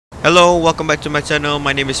Hello, welcome back to my channel.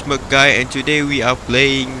 My name is Smirk Guy, and today we are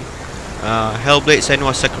playing Hellblade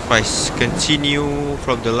Senua Sacrifice. Continue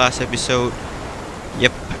from the last episode.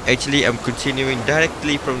 Yep, actually I'm continuing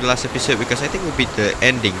directly from the last episode because I think we'll be the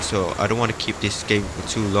ending, so I don't want to keep this game for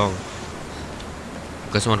too long.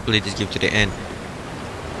 Because I want to play this game to the end.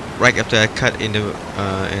 Right after I cut in the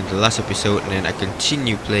last episode, and then I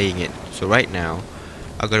continue playing it. So right now,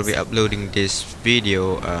 I'm gonna be uploading this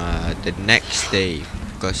video the next day.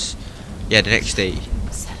 Because, yeah, the next day.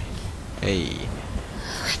 Hey.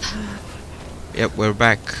 Yep, we're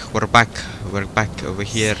back. We're back over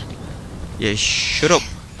here. Yeah, shut up.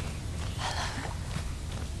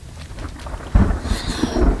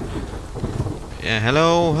 Yeah,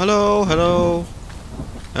 hello.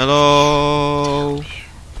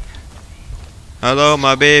 Hello,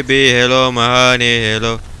 my baby. Hello, my honey.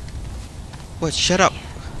 Hello. What? Shut up.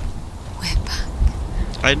 We're back.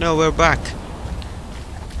 I know we're back.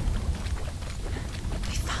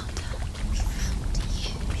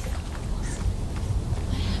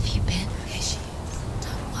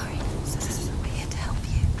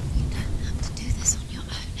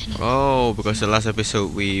 Oh, because the last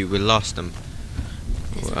episode we lost them.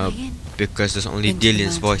 Because there's only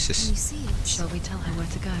Dillian's voices. Shall we tell her where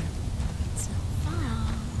to go?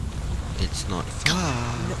 It's not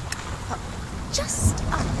far. Look up. Just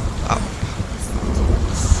up. Up.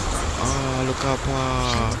 Oh, look up.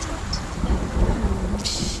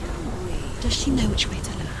 Does she know which way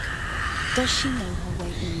to look? Does she know her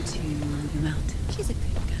way into the mountain? She's a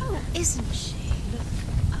good girl, isn't she? Look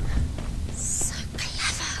up. So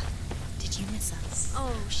clever. Did you miss us?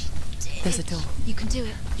 Oh, she did. There's a door. You can do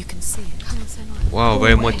it. You can see it. Come on, Senua. Wow,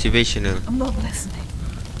 very motivational. I'm not listening.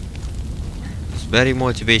 It's very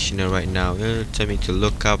motivational right now. You're telling me to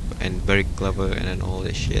look up and very clever and then all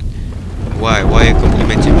this shit. Why? Why are you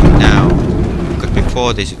complimenting me now? Because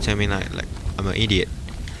before this you tell me like I'm an idiot.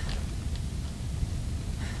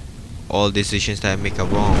 All decisions that I make are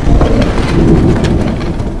wrong.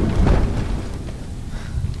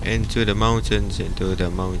 Into the mountains, into the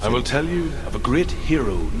mountains. I will tell you of a great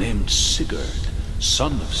hero named Sigurd,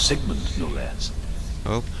 son of Sigmund, no less.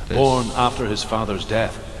 Oh, Born after his father's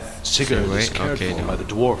death, Sigurd is cared for by the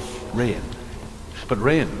dwarf Rain. But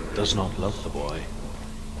Rain does not love the boy.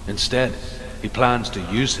 Instead, he plans to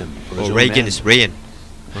use him for his own Reagan end. is Rain.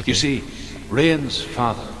 Okay. You see, Rain's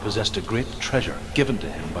father possessed a great treasure given to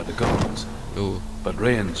him by the gods. Ooh. But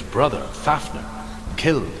Rain's brother, Fafnir,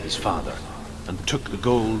 killed his father and took the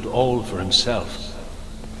gold all for himself.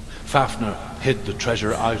 Fafnir hid the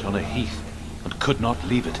treasure out on a heath and could not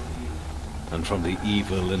leave it. And from the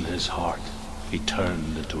evil in his heart, he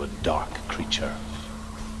turned into a dark creature.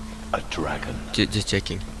 A dragon. Just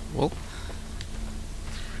checking. Whoa.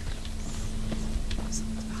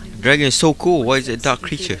 Dragon is so cool. Why is it a dark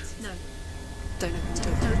creature? No. Don't open the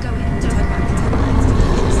door. No, go in. Don't turn back.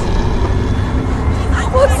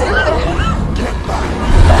 What's in there?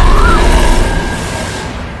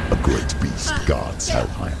 A great beast guards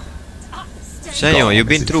Hellheim. Senua, you've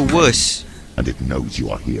been through worse. And it knows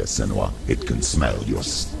you are here, Senua. It can smell your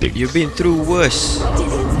stink. You've been through worse.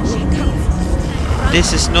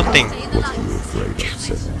 This is nothing. What are you afraid of,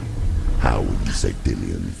 Senua? How would you say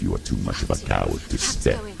Dillian if you are too much of a coward to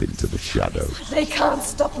step into the shadows? They can't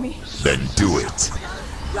stop me. Then do it!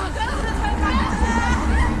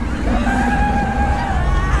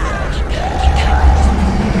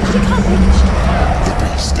 The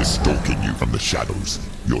beast is stalking you from the shadows.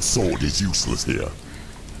 Your sword is useless here.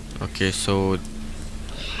 Okay, so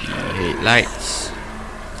lights.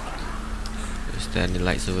 Is there any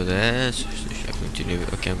lights over there? So should I continue?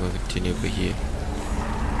 Okay, I'm going to continue over here.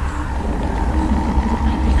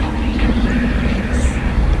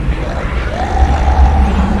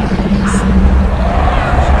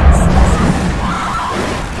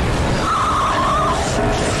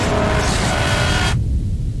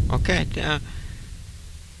 Okay,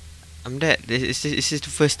 I'm dead. This is the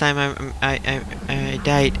first time I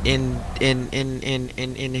died in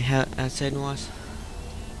hell Senua's.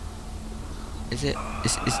 Is it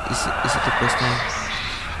the first time?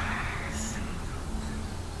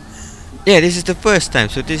 Yeah, this is the first time.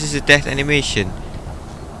 So this is a death animation.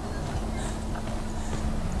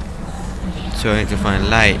 So I need to find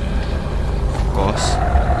light, of course.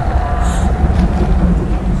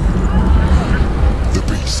 The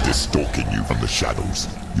beast is stalking you from the shadows.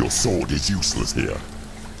 Your sword is useless here.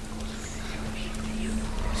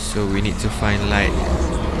 So we need to find light.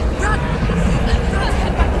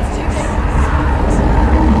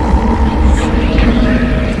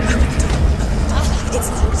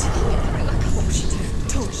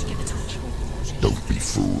 Don't be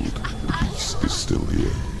fooled. The beast is still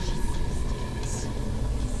here.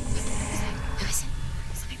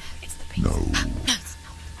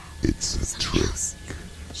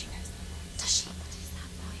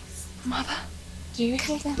 Do you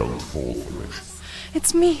hear them? Don't fall for it.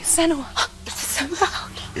 It's me, Senua. It's so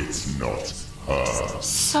loud. It's not her.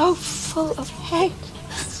 So full of hate.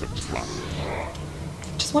 It's a trap.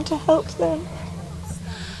 I just want to help them.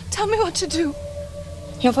 Tell me what to do.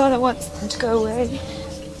 Your father wants them to go away.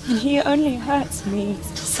 And he only hurts me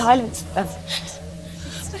to silence them.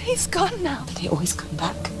 But he's gone now. They always come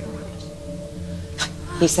back.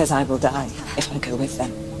 He says I will die if I go with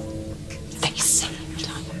them. They say that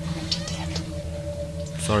I am already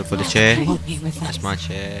dead. Sorry for the chair. They want me with them. That's my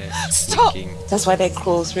chair. Stop! Squeaking. That's why they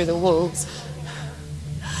crawl through the walls.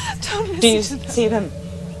 Don't Do you see them?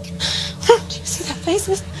 Do you see their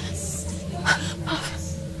faces?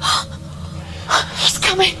 He's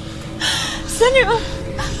coming! Senua!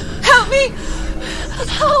 Help me!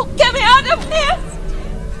 Help! Get me out of here!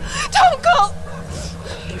 Don't go!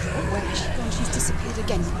 Where has she gone? She's disappeared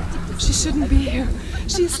again. She shouldn't be here.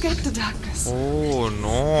 She escaped the darkness. Oh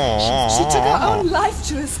no. She took her own life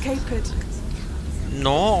to escape it.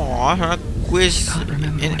 No, her quiz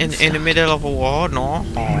in the middle of a war. No.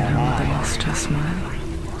 When her mother lost her smile,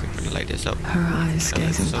 Light this up. her eyes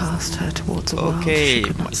gazing past her towards a world Okay, she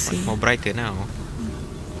could not see. more brighter now.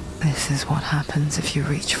 This is what happens if you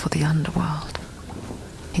reach for the underworld,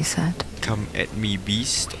 he said. Come at me,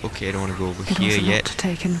 beast. Okay, I don't want to go over It here was a lot yet. to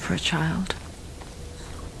take in for a child.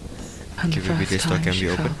 And Okay, the maybe first this door time can she be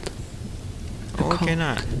open. felt the Oh, okay, cold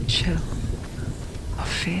not. chill of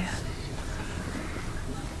fear.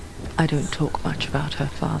 I don't talk much about her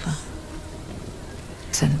father.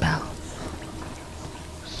 Zinbel.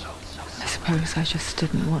 I suppose I just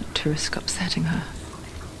didn't want to risk upsetting her.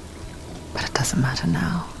 But it doesn't matter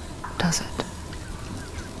now, does it?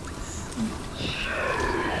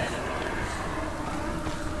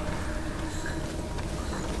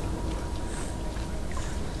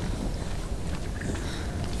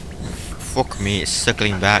 Fuck me, it's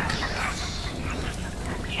circling back.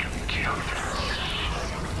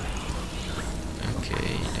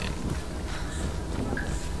 Okay, then.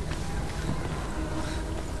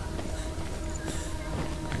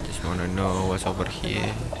 I just want to know what's over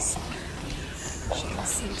here.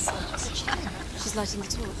 She's lighting the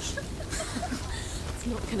torch. It's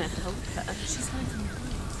not gonna help her. She's lighting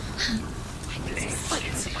the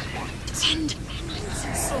torch. Send.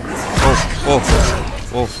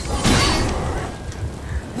 Oh.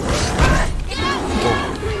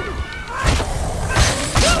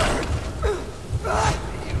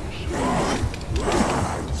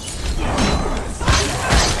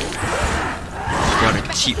 Got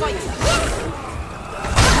a cheap.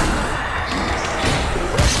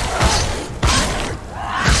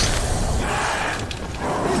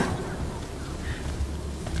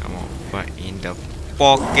 Come on, fight in the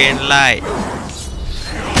fucking light.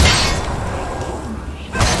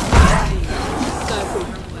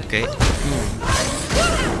 Okay.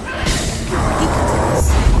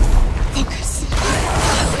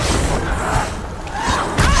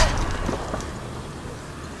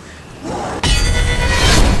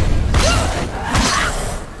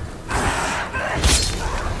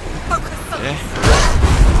 Focus. Yeah.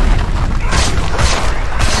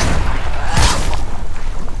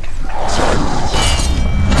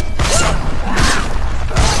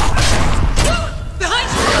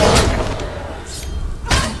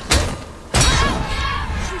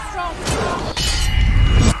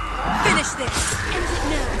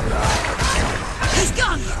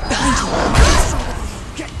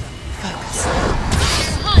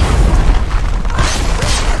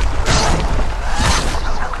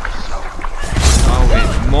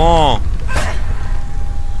 More.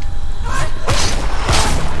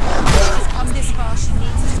 Come this far, she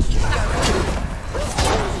needs to keep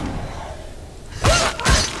going.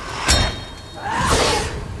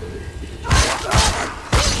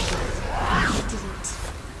 You didn't.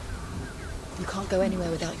 You can't go anywhere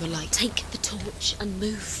without your light. Take the torch and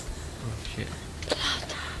move. Oh shit.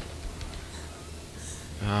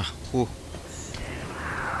 Whew.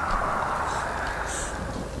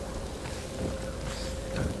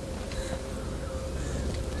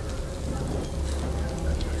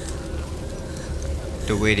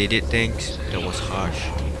 The way they did things, that was harsh.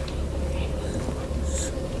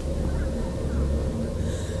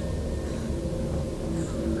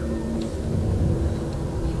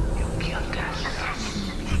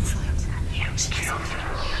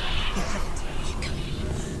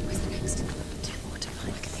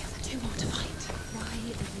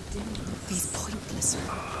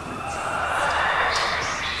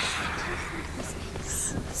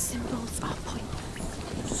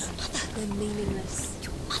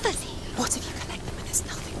 What if you connect them and there's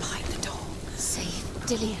nothing behind the door? Save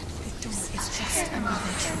Dillian. The door is just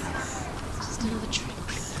another trap. just another trick.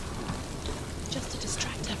 Just to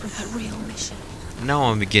distract her from her real mission. Now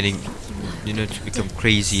I'm beginning, you know, to become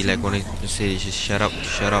crazy. Like when I say, just shut up,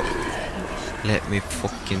 shut up. Let me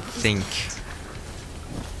fucking think.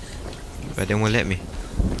 But they won't let me.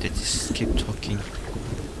 They just keep talking.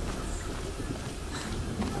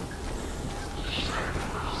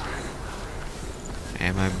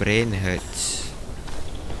 And my brain hurts.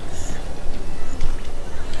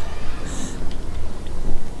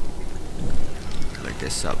 Like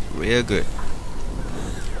this up real good.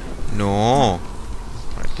 No.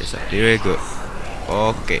 Like this up real good.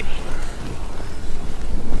 Okay.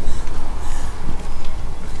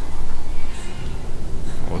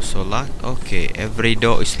 Also lock. Okay, every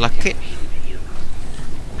door is locked.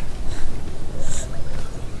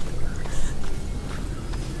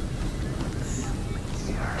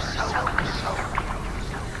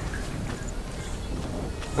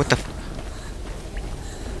 What the f—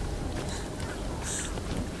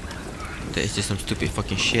 that is just some stupid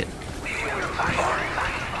fucking shit.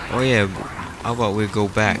 Oh yeah, how about we go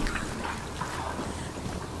back?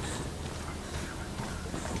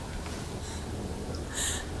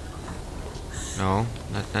 No,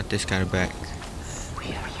 not this kind of back.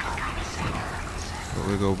 But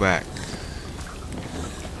we go back.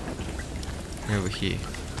 Over here.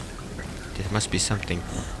 There must be something.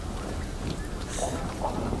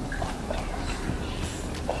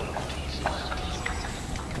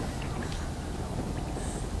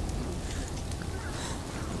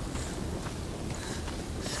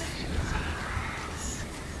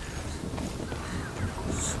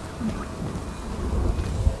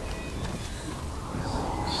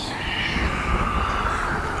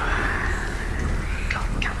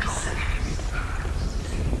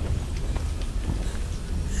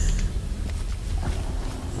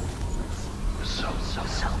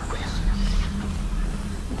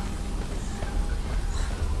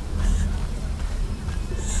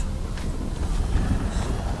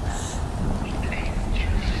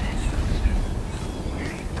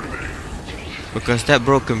 Because that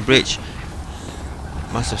broken bridge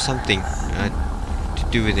must have something to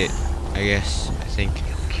do with it, I guess, I think.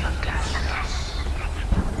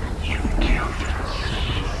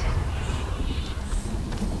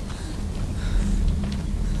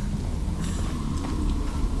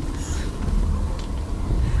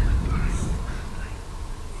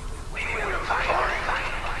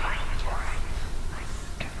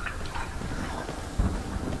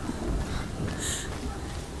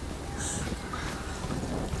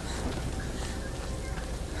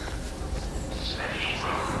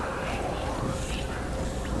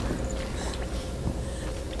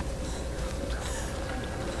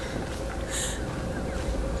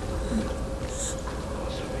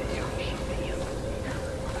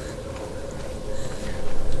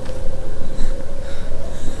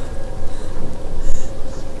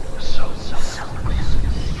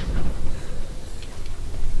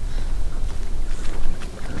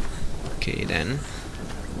 Okay then.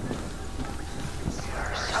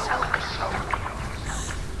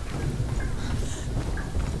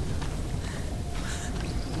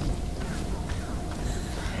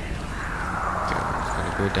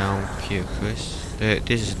 Go down here first.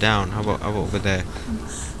 This is down. How about over there?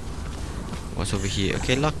 What's over here?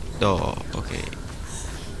 Okay, lock door. Okay.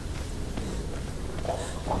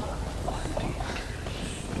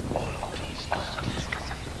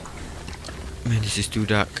 Man, this is too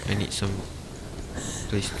dark. I need some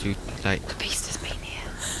place to light. The beast has been here.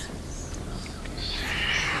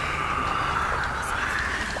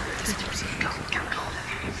 Just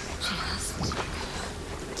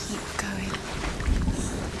keep going.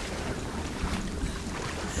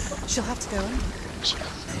 She'll have to go in. She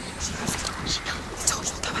has to. I told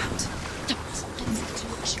you to go out. Don't say too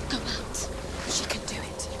much. Go out. She can do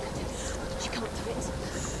it. She can't do it.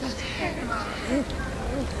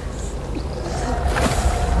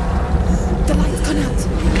 The light's gone out.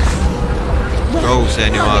 Go,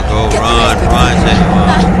 Senua, go, run, Senua.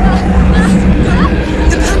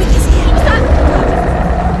 The panic is here.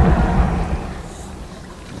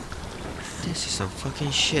 This is some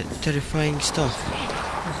fucking shit, terrifying stuff.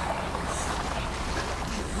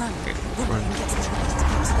 Run. Run. Get to the lights to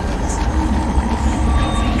get to the lights.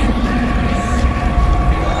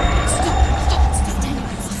 Stop.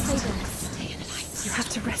 Stay in the lights. You have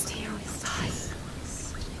to rest here on the side.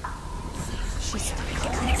 She's stopping.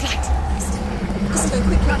 Next light. Let's go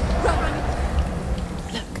quick. Run.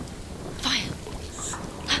 Look. Fire.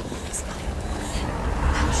 It's fire.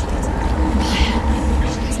 How should it? Fire.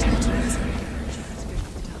 She has to go to Ryzen. She has to go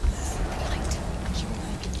through the darkness. Light. She will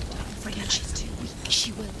open.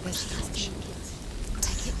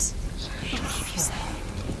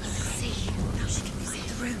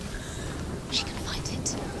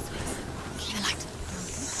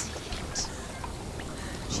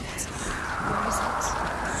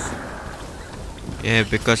 Yeah,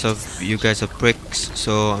 because of you guys are pricks,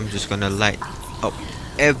 so I'm just gonna light up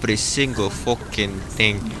every single fucking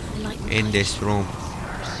thing in this room.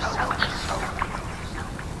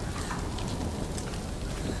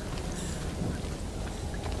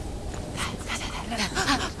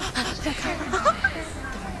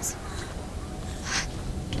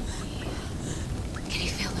 Can you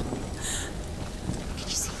feel them? Can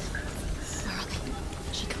you see them? Where are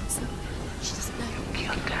they? She can't see. She doesn't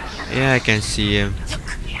know. Yeah, I can see him.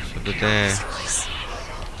 Over there.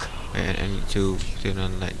 And I need to turn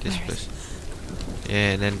on like this first.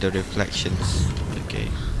 Yeah, and then the reflections. Okay.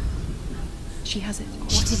 She has it.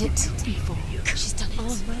 What did it for? She's done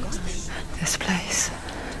it. This place.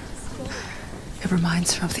 It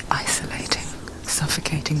reminds her of the isolating,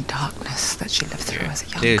 suffocating darkness that she lived through as a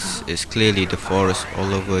young This girl. is clearly the forest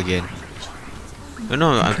all over again.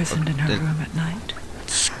 No, I'm Imprisoned in her room at night.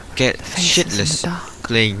 get Faces in the shitless dark,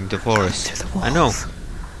 playing the forest. through the I know. walls.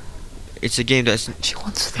 It's a game that's She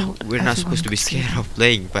once thought we're not supposed to be everyone could see scared them. of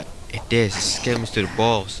playing, but it is. It scares me to the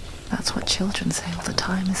balls. That's what children say all the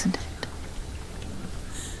time, isn't it?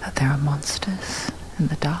 That there are monsters in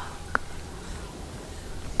the dark.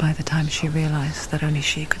 By the time she realized that only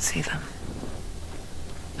she could see them,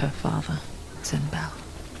 her father, Zinbel,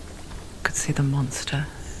 could see the monster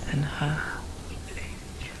in her.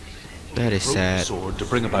 That is Broke the sad. sword to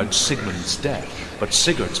bring about Sigmund's death, but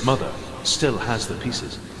Sigurd's mother still has the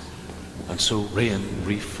pieces. And so Rayan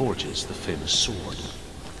reforges the famous sword.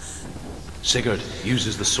 Sigurd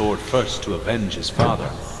uses the sword first to avenge his father,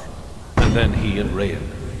 and then he and Rayan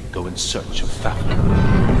go in search of Fafnir.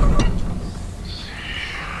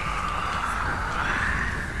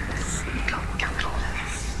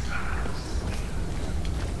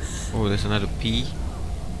 Oh, there's another P.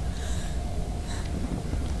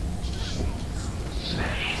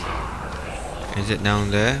 Is it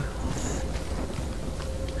down there?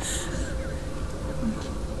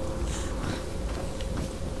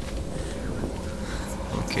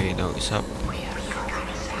 Okay, now it's up.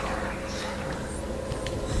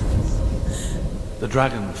 The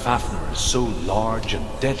dragon Fafnir is so large and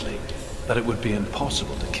deadly that it would be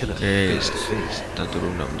impossible to kill it Okay, face to face. that's the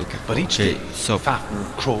room I'm looking for. But each Okay, day, so Fafnir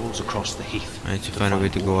crawls across the heath. I need to find a way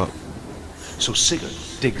to go up. So Sigurd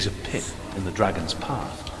digs a pit in the dragon's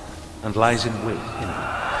path and lies in wait in it.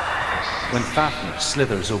 When Fafnir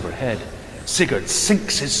slithers overhead, Sigurd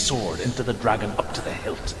sinks his sword into the dragon up to the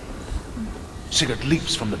hilt. Sigurd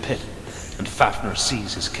leaps from the pit, and Fafnir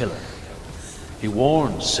sees his killer. He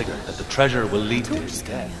warns Sigurd that the treasure will lead to his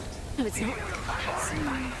death. No, it's not.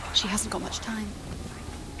 She hasn't got much time.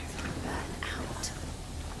 Burn out.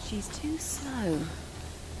 She's too slow.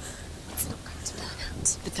 It's not going to burn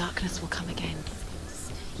out. The darkness will come again.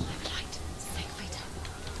 Stay light. Stay freedom.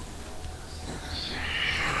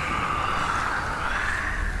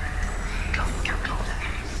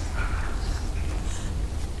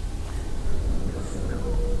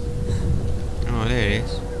 Oh, there it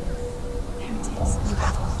is. There it is. You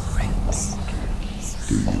have all the roots.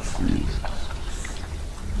 Do you feel it?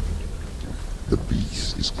 The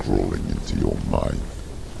beast is crawling into your mind,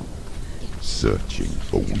 searching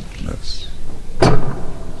for weakness.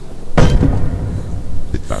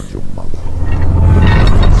 It found your mother.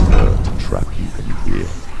 It's her to trap you in here.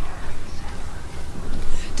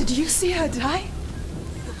 Did you see her die?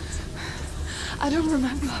 I don't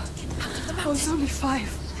remember. I was only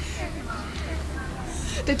 5.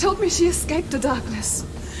 They told me she escaped the darkness,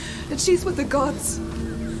 that she's with the gods.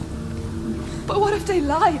 But what if they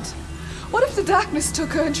lied? What if the darkness took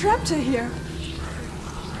her and trapped her here?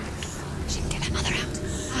 She can get her mother out.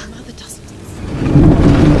 Her mother doesn't.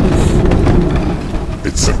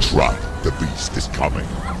 It's a trap. The beast is coming.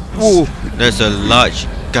 Ooh, there's a large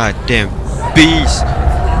goddamn beast.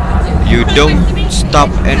 You don't stop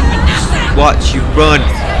and watch. You run.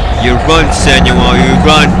 You run, Senua. You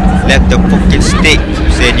run. Let the fucking stick,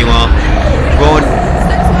 Senua. Run.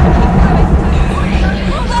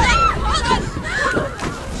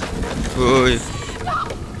 Oi.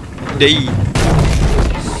 They.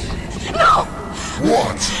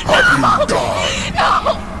 What have you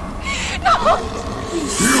done? No!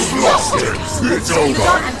 You've lost it! It's over!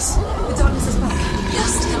 The darkness is back.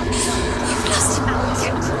 Lost it. You've lost it.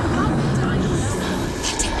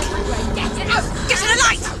 Get it out. Get to the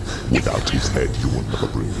light. Without his head, you will never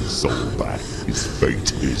bring his soul back. His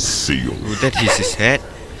fate is sealed. Oh, that is his head.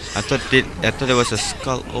 I thought it was a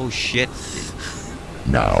skull. Oh shit.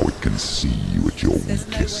 Now it can see you at your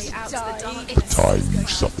weakest. The time you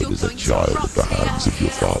suffered as a child at the hands of your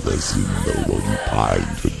father Zinbel while you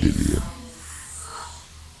pined for Dillion.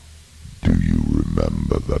 Do you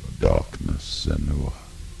remember that darkness, Senua?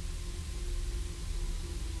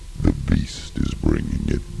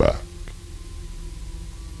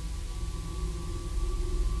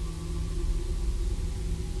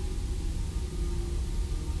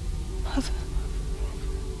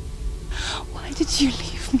 you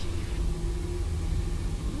leave me?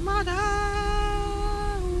 Mother.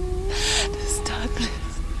 This darkness.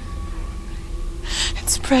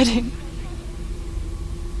 It's spreading.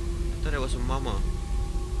 I thought it was a mama.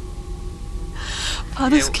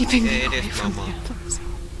 Father's Yeah, keeping me it away is from Mama. the others.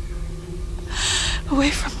 Away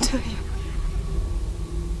from Tilly.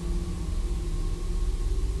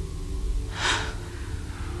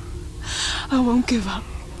 I won't give up.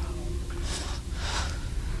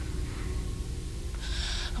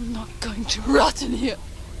 I'm not going to rot in here.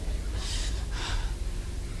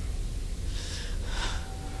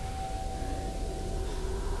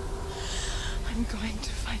 I'm going to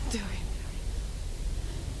find Tilly.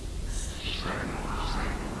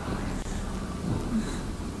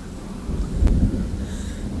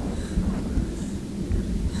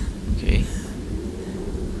 Okay.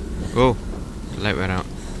 Oh, the light went out.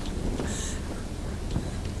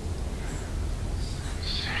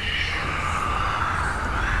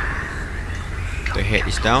 The head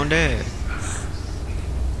is down there.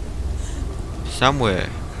 Somewhere.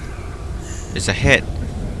 There's a head.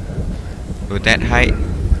 With that height,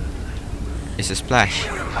 it's a splash.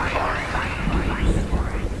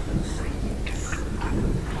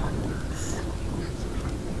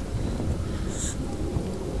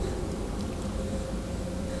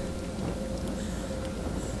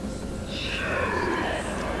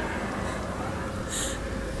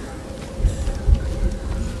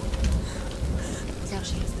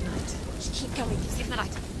 she has the light. Keep going. Save the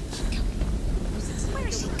light. Keep going. Where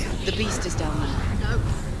is she going? The beast is down there. No.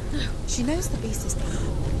 No. She knows the beast is there.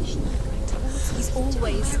 She's not going towards him. He's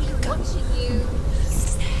always watching you.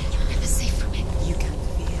 He's there. You're never safe from him. You can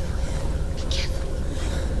feel him. Be careful.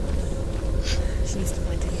 She needs to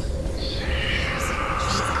find him.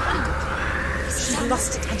 She's find it. She's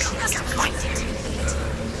lost it and she has to find it.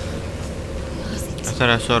 I thought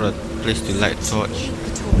I saw a place to light torch.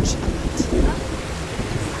 The torch.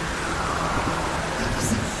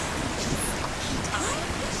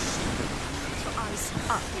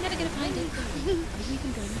 You're never gonna find it. You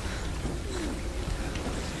can go now.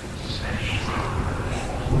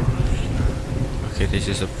 Okay, this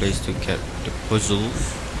is a place to get the puzzle.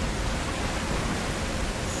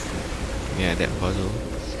 Yeah, that puzzle.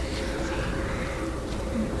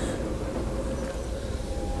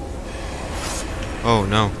 Oh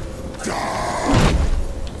no.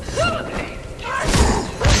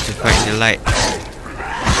 Need to find the light.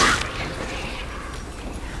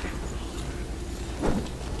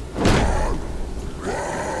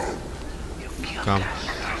 Come.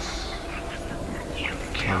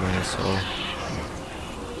 Come, asshole.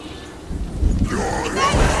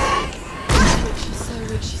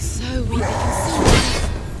 She's so weak, I can see her.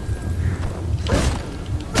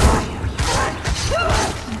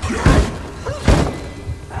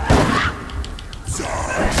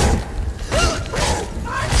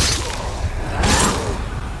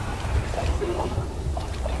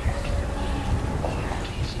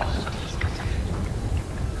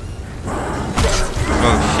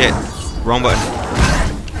 Oh shit. Wrong button.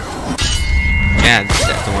 Yeah,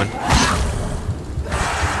 that's the one.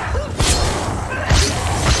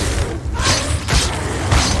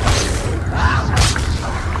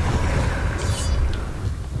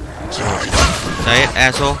 Say it,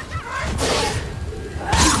 asshole.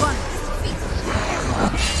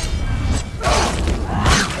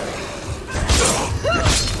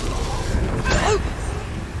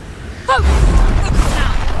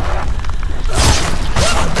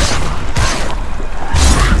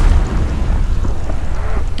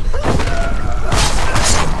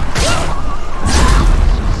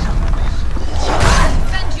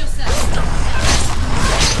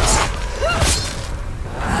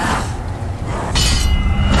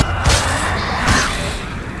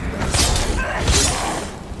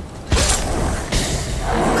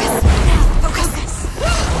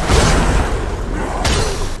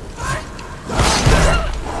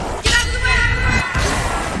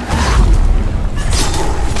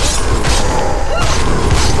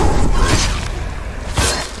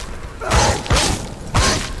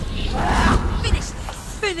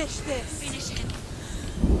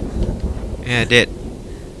 Yeah, I did.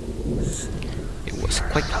 It was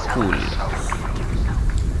quite cool.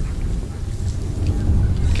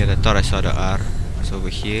 Okay, I thought I saw the R. It's over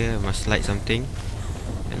here. I must light something.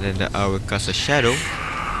 And then the R will cast a shadow.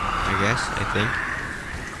 I guess, I think.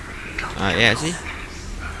 Yeah, see?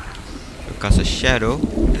 It will cast a shadow.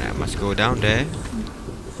 And I must go down there.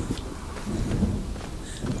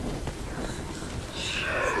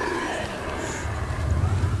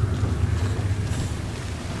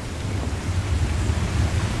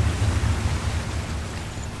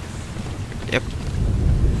 Yep.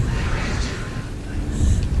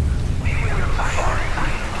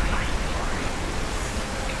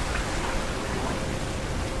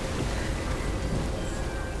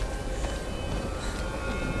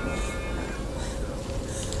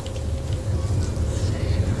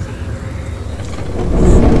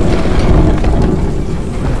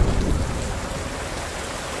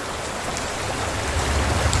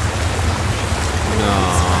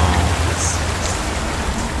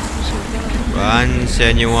 Run,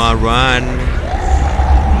 Senua, run.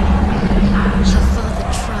 Her father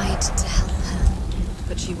tried to help her,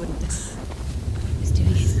 But she wouldn't listen. he was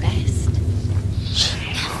doing his best. She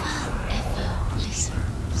never, ever listened.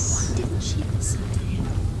 Why didn't she listen to him?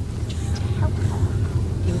 Trying to help her.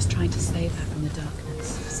 He was trying to save her from the darkness.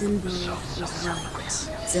 Zimbel was right.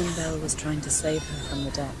 Zimbel was trying to save her from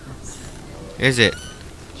the darkness. Is it?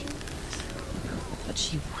 But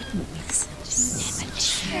she wouldn't listen.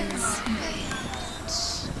 She never chose.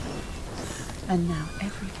 And now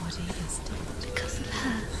everybody is dead. Because of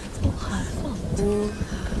her. It's all her fault. All her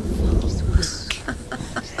fault.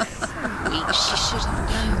 Weak. She should have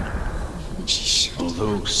known. She should.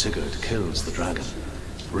 Although Sigurd kills the dragon,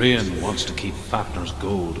 Rain wants to keep Fafnir's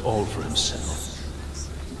gold all for himself.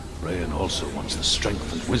 Rain also wants the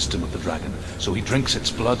strength and wisdom of the dragon, so he drinks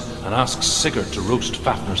its blood and asks Sigurd to roast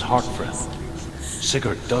Fafnir's heart for him.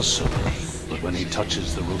 Sigurd does so, but when he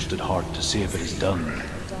touches the roasted heart to see if it is done,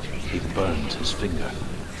 he burns his finger.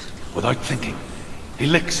 Without thinking, he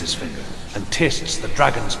licks his finger and tastes the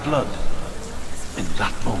dragon's blood. In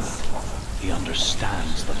that moment, he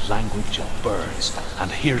understands the language of birds and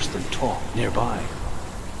hears them talk nearby.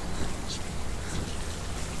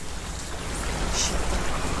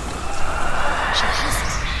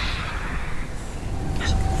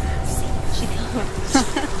 She can't.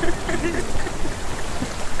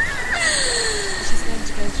 She's going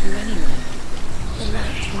to go through anyway. The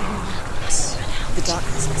light will relax. The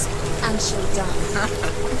darkness is. And she'll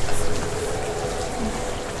die.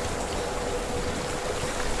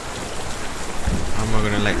 How am I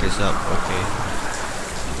gonna light this up? Okay.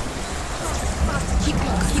 Keep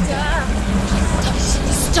going. Keep going.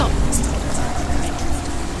 Stop.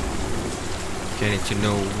 Okay, I need to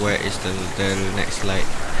know where is the next light.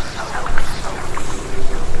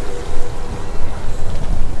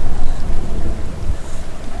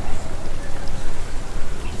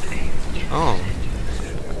 Oh.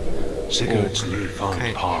 Sigurd's Oh, newfound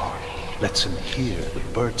okay. power lets him hear the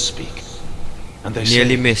birds speak. And they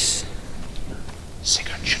Nearly say, miss.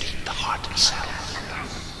 Sigurd should eat the heart himself.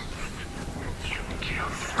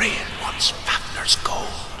 Rain wants Fafnir's gold.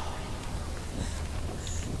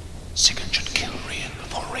 Sigurd should kill Rain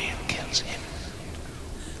before Rain kills him.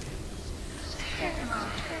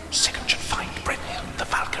 Sigurd should find Brynhild the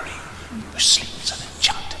Valkyrie, who sleeps an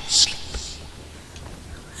enchanted sleep.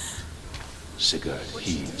 Sigurd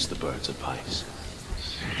heeds the bird's advice.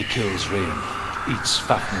 He kills Rain, eats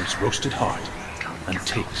Fafnir's roasted heart, and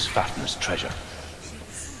takes Fafnir's treasure.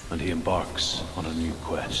 And he embarks on a new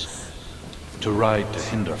quest, to ride to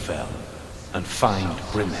Hinderfell and find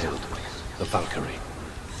Brynhild the Valkyrie.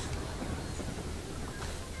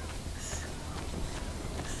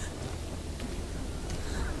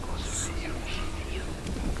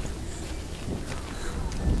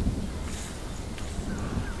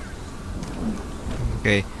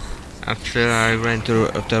 Okay. After I run through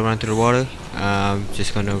the water, I'm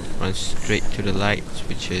just gonna run straight to the light,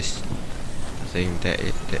 which is, I think that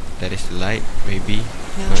is the light. Maybe.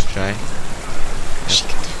 I'm gonna try. She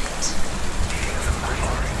can do it.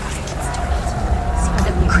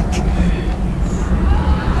 Quick.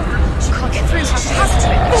 She can't get through. She has to.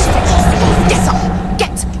 Get up.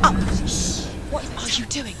 Get up. What are you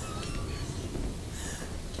doing?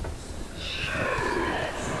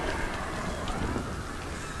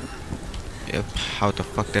 Yep. How the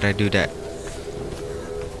fuck did I do that?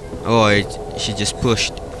 Oh, she just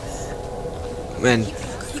pushed. Man,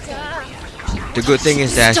 the good thing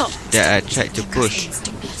is that I tried to push.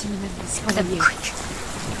 Quick.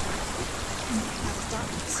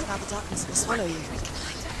 Now the darkness will swallow you.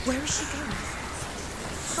 Where is she going?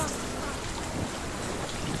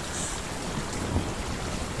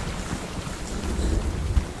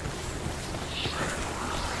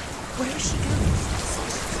 Where is she going?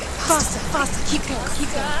 Faster, faster. Keep going,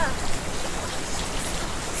 keep going.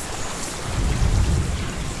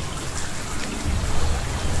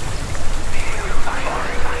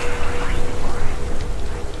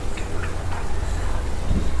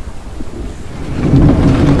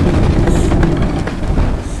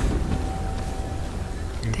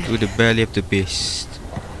 To the belly of the beast.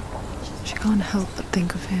 She can't help but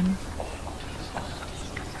think of him.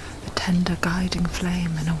 A tender guiding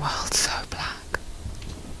flame in a world so black.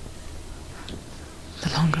 The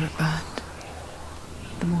longer it burned,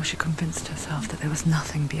 the more she convinced herself that there was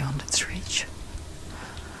nothing beyond its reach.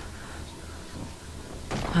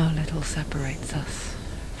 How little separates us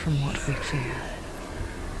from what we fear.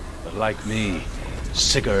 But like me,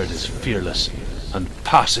 Sigurd is fearless and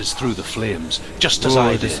passes through the flames, just as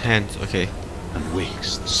I This did, hand, okay. and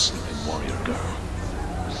wakes the sleeping warrior girl.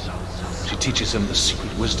 She teaches him the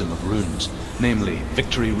secret wisdom of runes, namely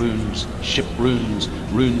victory runes, ship runes,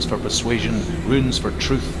 runes for persuasion, runes for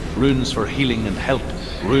truth, runes for healing and help,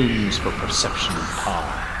 runes for perception and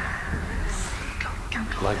power.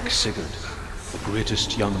 Like Sigurd, the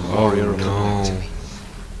greatest young warrior of the night.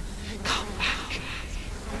 Come back.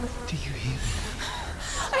 Do you hear me?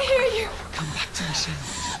 I hear you. Come back to me,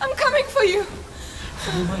 Senua. I'm coming for you.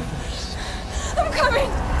 Follow my voice. I'm coming.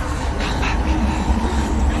 Come back.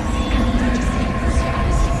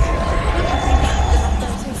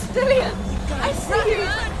 Dillian, I see you.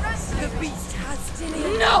 The beast has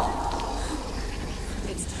Dillian. No.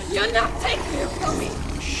 You're not taking it from me.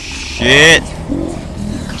 Shit.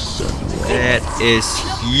 That is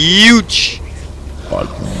huge. I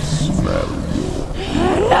can smell you.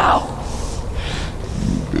 No.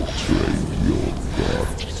 You betrayed your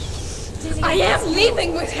gods. I am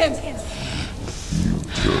leaving with him. You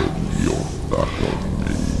turned your back on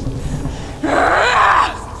me.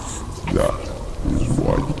 That is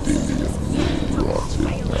why Dillian will rot in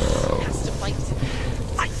hell.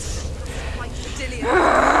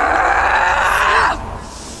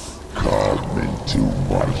 Come into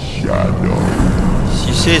my shadow.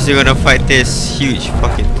 She says they're gonna fight this huge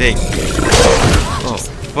fucking thing. Oh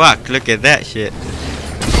fuck, look at that shit.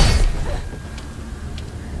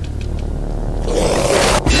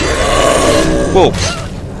 Whoa.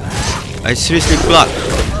 I seriously blocked.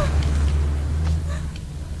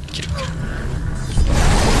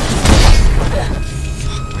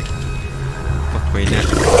 Fuck my neck.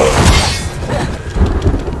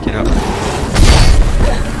 Get up.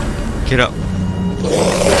 Get up.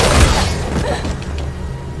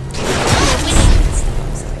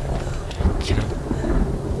 Get up.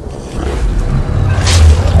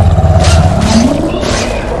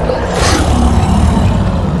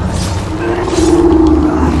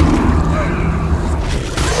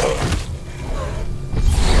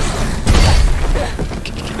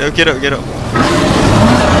 Get up, get up.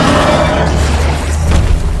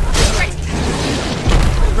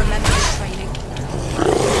 Remember the training.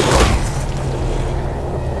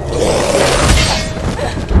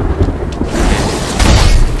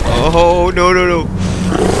 Oh no no no!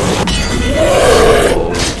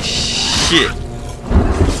 Shit!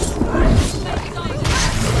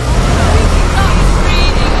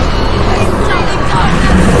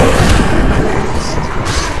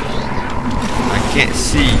 I can't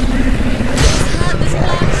see.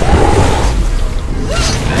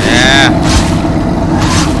 Yeah,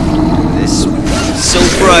 it's so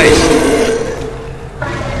bright.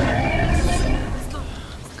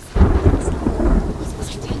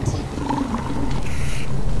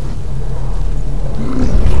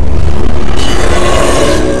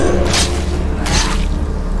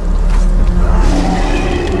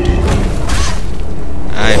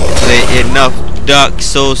 Enough Dark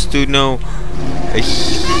Souls to know a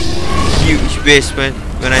huge basement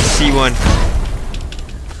when I see one.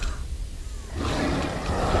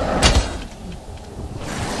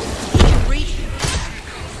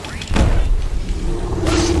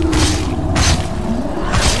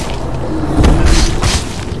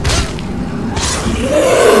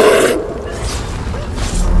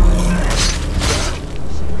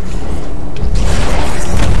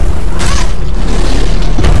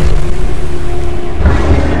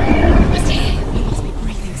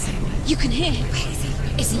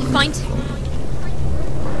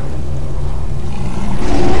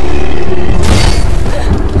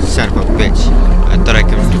 Son of a bitch. I thought I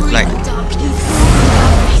could deflect.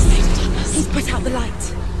 He's put out the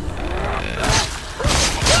light.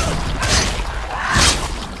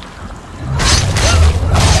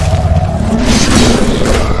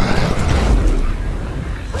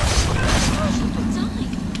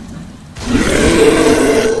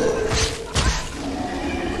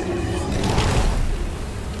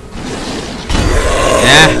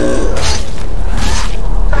 Yeah.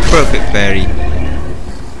 Perfect parry.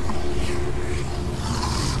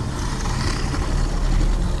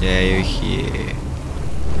 Yeah, you're here.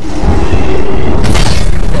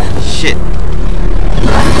 Shit.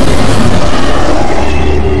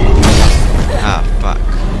 Ah, fuck.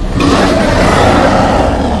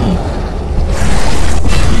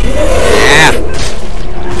 Yeah.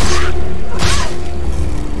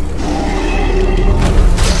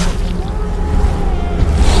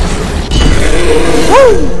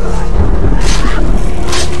 Woo!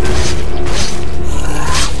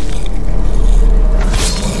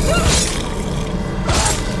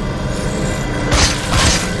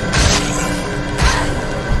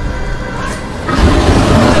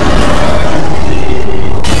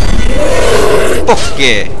 Fuck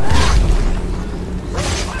yeah.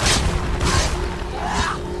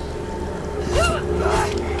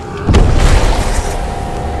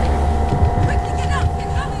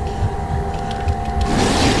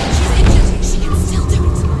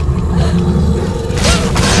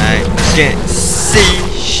 can't see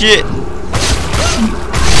shit.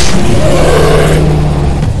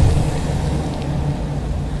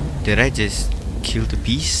 Did I just kill the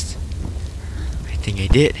beast? I think I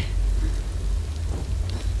did.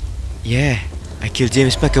 Yeah, I killed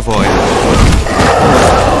James McAvoy.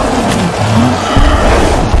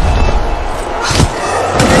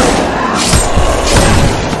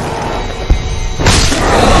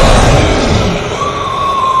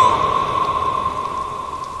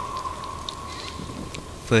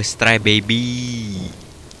 First try, baby.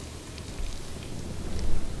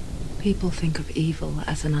 People think of evil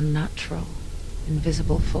as an unnatural,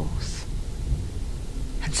 invisible force,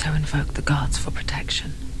 and so invoke the gods for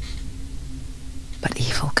protection. But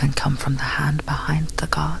evil can come from the hand behind the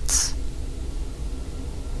gods.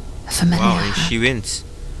 A familiar Wow, and hand, she wins.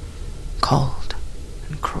 cold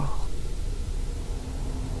and cruel.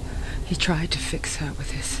 He tried to fix her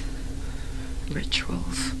with his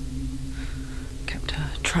rituals, kept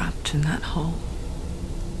her trapped in that hole.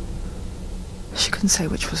 She couldn't say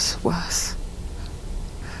which was worse.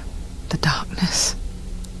 The darkness,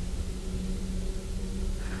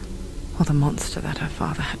 or the monster that her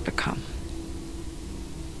father had become.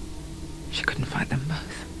 She couldn't fight them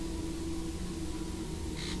both.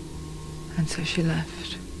 And so she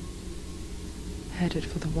left, headed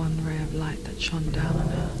for the one ray of light that shone down on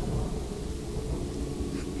her.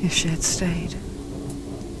 If she had stayed,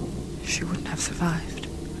 she wouldn't have survived.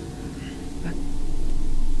 But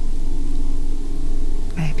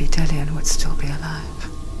maybe Dillian would still be alive.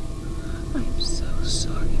 I'm so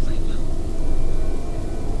sorry, my love.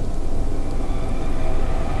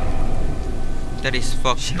 That is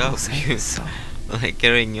fucked She up. will save his soul. Like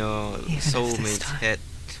carrying your Even if this soulmate's time head.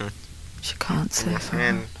 She can't save her.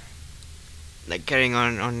 And like carrying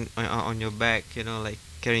on your back, you know, like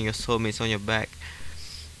carrying your soulmates on your back.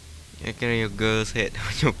 You're carrying your girl's head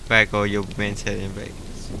on your back or your man's head on your back.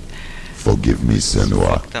 Forgive me,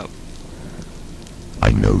 Senua. Fucked up.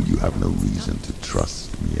 I know you have no reason to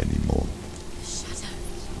trust me anymore. Listen.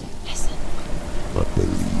 But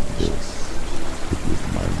believe this. It was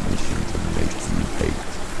my mission to make you hate.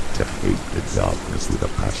 To hate the darkness with a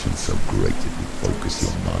passion so great it would focus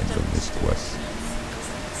your mind on this quest.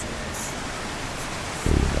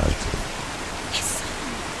 Reunited.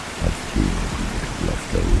 I feel you have left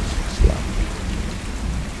those slapped.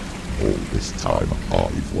 All this time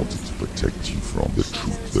I've wanted to protect you from the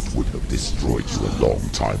truth that would have destroyed you a long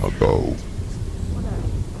time ago.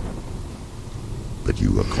 But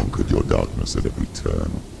you have conquered your darkness at every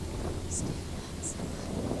turn.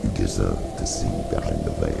 You deserve to see behind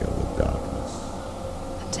the veil of darkness.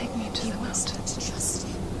 And take me to the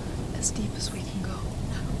mountains. As deep as we can go.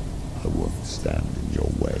 I won't stand in your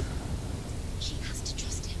way. She has to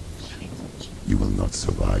trust him. You will not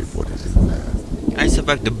survive what is in there. I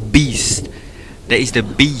survived the beast. That is the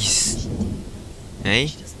beast. Eh?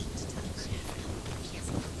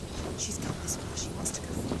 She's got this far. She wants to go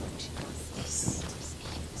forward. She wants this.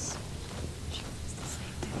 She wants the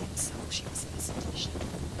same Dillian soul. She was in this edition.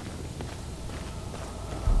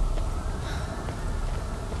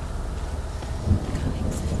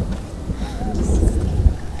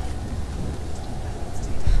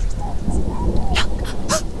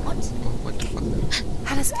 What the fuck?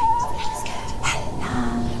 Hannah's going. Hannah's going.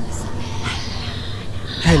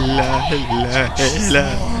 Hella.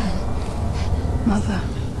 Mother,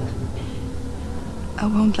 I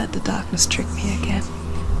won't let the darkness trick me again.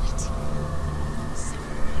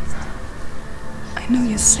 I know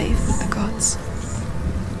you're safe with the gods.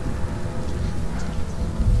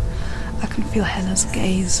 I can feel Hela's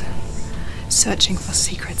gaze, searching for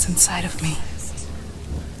secrets inside of me.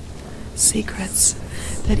 Secrets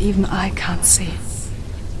that even I can't see.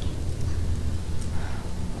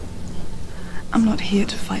 I'm not here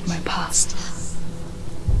to fight my past.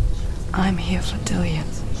 I'm here for Dillian.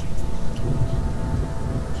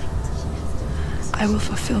 I will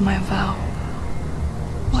fulfill my vow,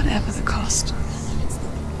 whatever the cost.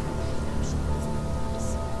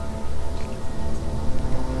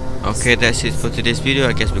 Okay, that's it for today's video,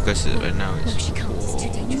 I guess, because right now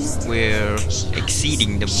we're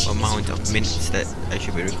exceeding the amount of minutes that I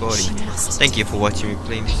should be recording. Thank you for watching me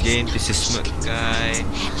playing this game. This is Smirk Guy,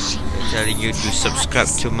 telling you to subscribe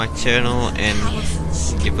to my channel and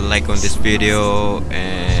give a like on this video.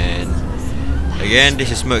 And again,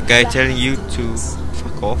 this is Smirk Guy telling you to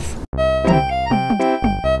fuck off.